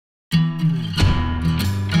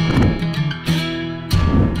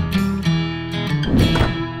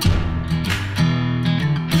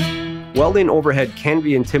welding overhead can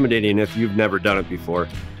be intimidating if you've never done it before.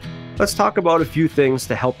 Let's talk about a few things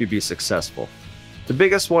to help you be successful. The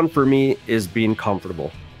biggest one for me is being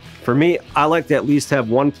comfortable. For me, I like to at least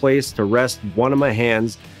have one place to rest one of my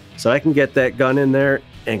hands so I can get that gun in there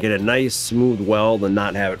and get a nice smooth weld and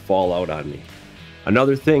not have it fall out on me.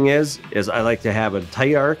 Another thing is I like to have a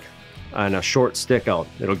tight arc and a short stick out.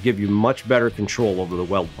 It'll give you much better control over the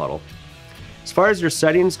weld puddle. As far as your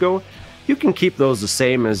settings go, you can keep those the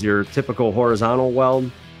same as your typical horizontal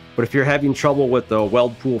weld, but if you're having trouble with the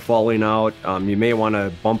weld pool falling out, you may want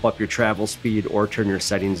to bump up your travel speed or turn your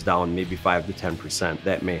settings down maybe 5 to 10%.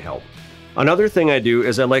 That may help. Another thing I do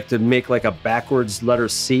is I like to make like a backwards letter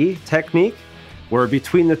C technique, where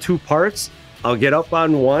between the two parts, I'll get up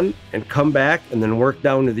on one and come back and then work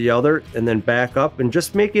down to the other and then back up, and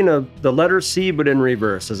just making the letter C but in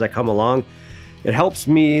reverse as I come along. It helps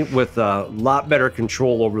me with a lot better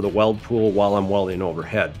control over the weld pool while I'm welding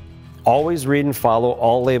overhead. Always read and follow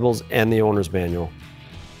all labels and the owner's manual.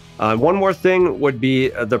 One more thing would be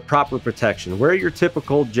the proper protection. Wear your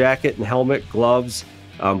typical jacket and helmet, gloves,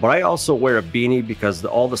 but I also wear a beanie because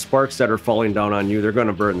all the sparks that are falling down on you, they're going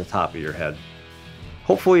to burn the top of your head.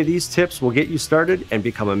 Hopefully these tips will get you started and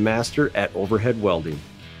become a master at overhead welding.